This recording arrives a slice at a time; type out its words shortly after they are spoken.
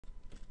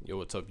Yo,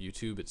 what's up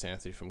YouTube? It's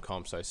Anthony from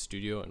CompSci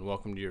Studio and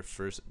welcome to your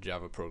first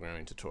Java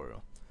programming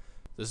tutorial.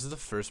 This is the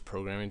first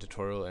programming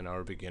tutorial in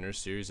our beginner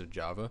series of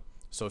Java.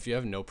 So if you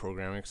have no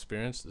programming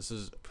experience, this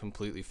is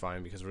completely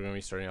fine because we're going to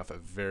be starting off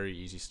at very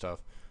easy stuff,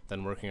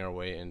 then working our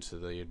way into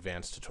the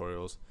advanced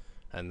tutorials,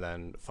 and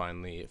then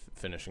finally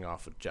finishing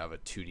off with Java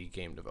 2D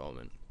game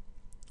development.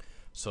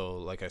 So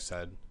like I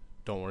said,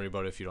 don't worry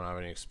about it if you don't have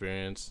any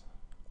experience.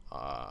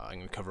 I'm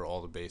going to cover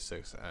all the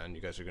basics and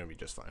you guys are going to be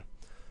just fine.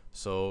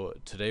 So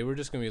today we're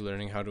just going to be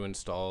learning how to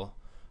install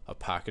a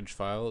package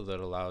file that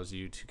allows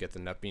you to get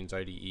the NetBeans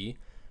IDE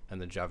and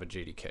the Java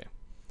JDK.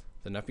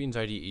 The NetBeans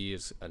IDE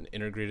is an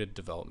integrated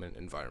development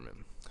environment.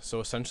 So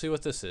essentially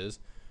what this is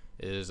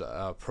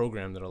a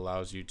program that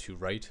allows you to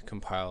write,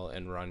 compile,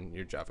 and run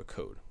your Java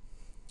code.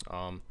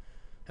 And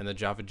the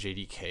Java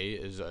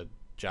JDK is a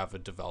Java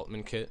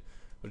development kit,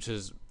 which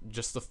is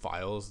just the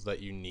files that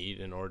you need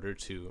in order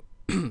to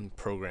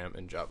program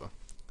in Java.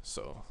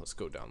 So let's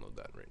go download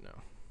that right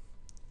now.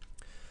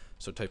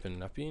 So type in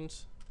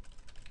NetBeans,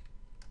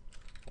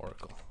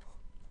 Oracle,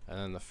 and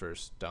then the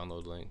first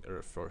download link,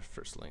 or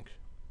first link,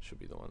 should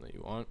be the one that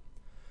you want.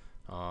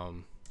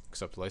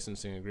 Accept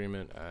licensing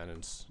agreement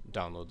and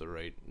download the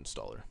right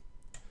installer.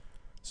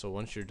 So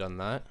once you're done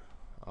that,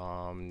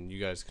 you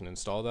guys can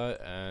install that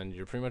and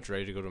you're pretty much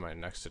ready to go to my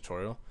next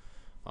tutorial.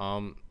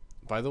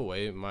 By the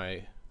way,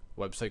 my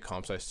website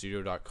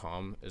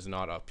compscistudio.com is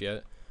not up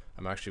yet.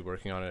 I'm actually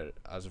working on it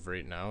as of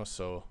right now,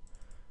 so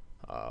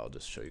I'll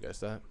just show you guys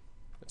that.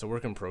 It's a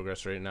work in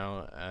progress right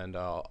now, and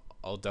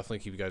I'll definitely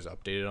keep you guys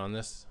updated on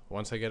this.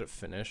 Once I get it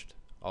finished,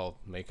 I'll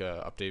make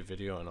a update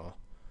video and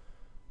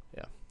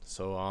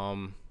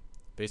so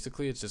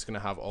basically it's just gonna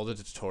have all the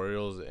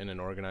tutorials in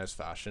an organized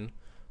fashion.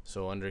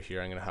 So under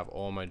here I'm gonna have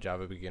all my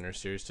Java beginner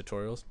series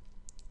tutorials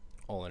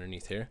all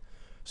underneath here,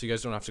 so you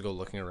guys don't have to go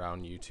looking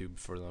around YouTube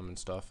for them and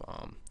stuff.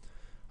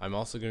 I'm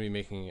also gonna be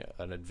making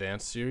an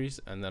advanced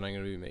series, and then I'm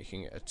gonna be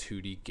making a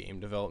 2D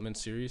game development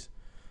series.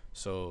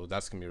 So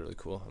that's gonna be really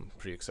cool. I'm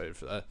pretty excited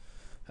for that.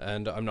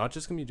 And I'm not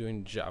just gonna be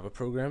doing Java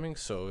programming,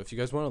 so if you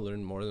guys want to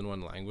learn more than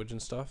one language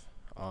and stuff,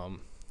 I'm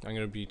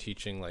gonna be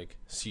teaching like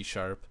C#.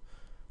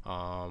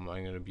 I'm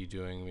gonna be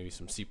doing maybe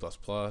some C++,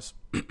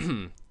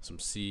 some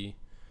C.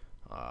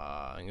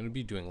 I'm gonna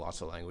be doing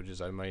lots of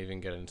languages. I might even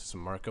get into some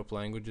markup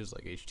languages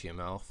like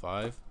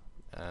HTML5,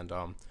 and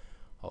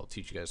I'll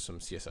teach you guys some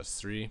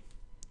CSS3,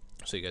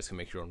 so you guys can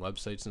make your own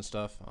websites and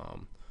stuff.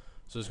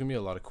 So there's gonna be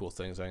a lot of cool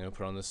things I'm gonna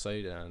put on this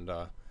site, and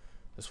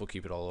this will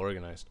keep it all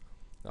organized.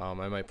 I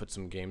might put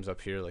some games up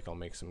here, like I'll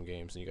make some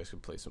games and you guys can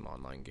play some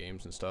online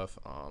games and stuff.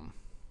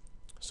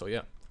 So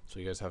yeah, so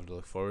you guys have to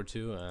look forward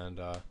to, and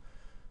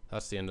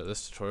that's the end of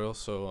this tutorial.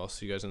 So I'll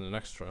see you guys in the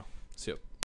next tutorial. See ya.